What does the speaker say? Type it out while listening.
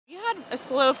had a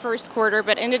slow first quarter,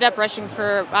 but ended up rushing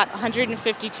for about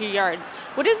 152 yards.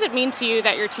 What does it mean to you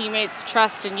that your teammates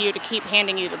trust in you to keep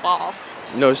handing you the ball?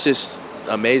 It's just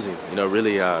amazing.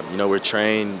 Really, we're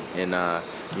trained and,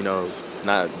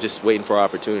 not just waiting for our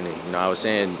opportunity. I was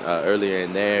saying earlier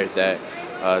in there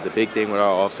that the big thing with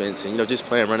our offense and, just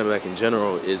playing running back in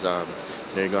general is,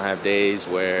 you're going to have days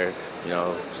where,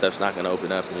 stuff's not going to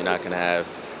open up and you're not going to have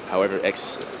however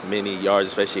X many yards,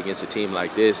 especially against a team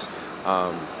like this.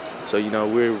 So,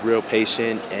 we're real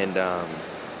patient and,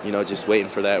 just waiting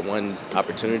for that one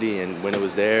opportunity. And when it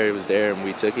was there, and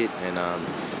we took it. And,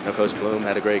 Coach Bloom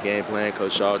had a great game plan.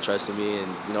 Coach Shaw trusted me.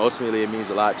 And, ultimately it means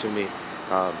a lot to me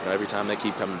every time they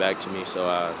keep coming back to me. So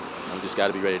I'm just got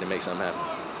to be ready to make something happen.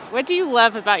 What do you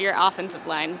love about your offensive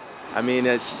line? I mean,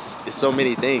 it's so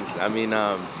many things. I mean,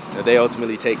 they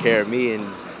ultimately take care of me.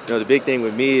 And, the big thing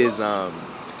with me is,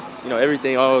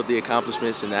 everything, all the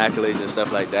accomplishments and the accolades and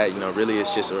stuff like that, really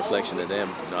it's just a reflection of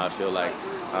them. I feel like,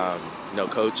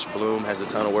 Coach Bloom has a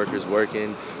ton of workers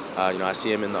working. I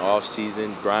see him in the off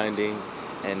season grinding,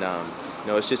 and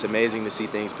it's just amazing to see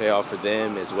things pay off for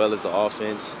them as well as the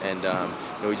offense. And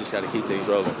we just got to keep things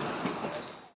rolling.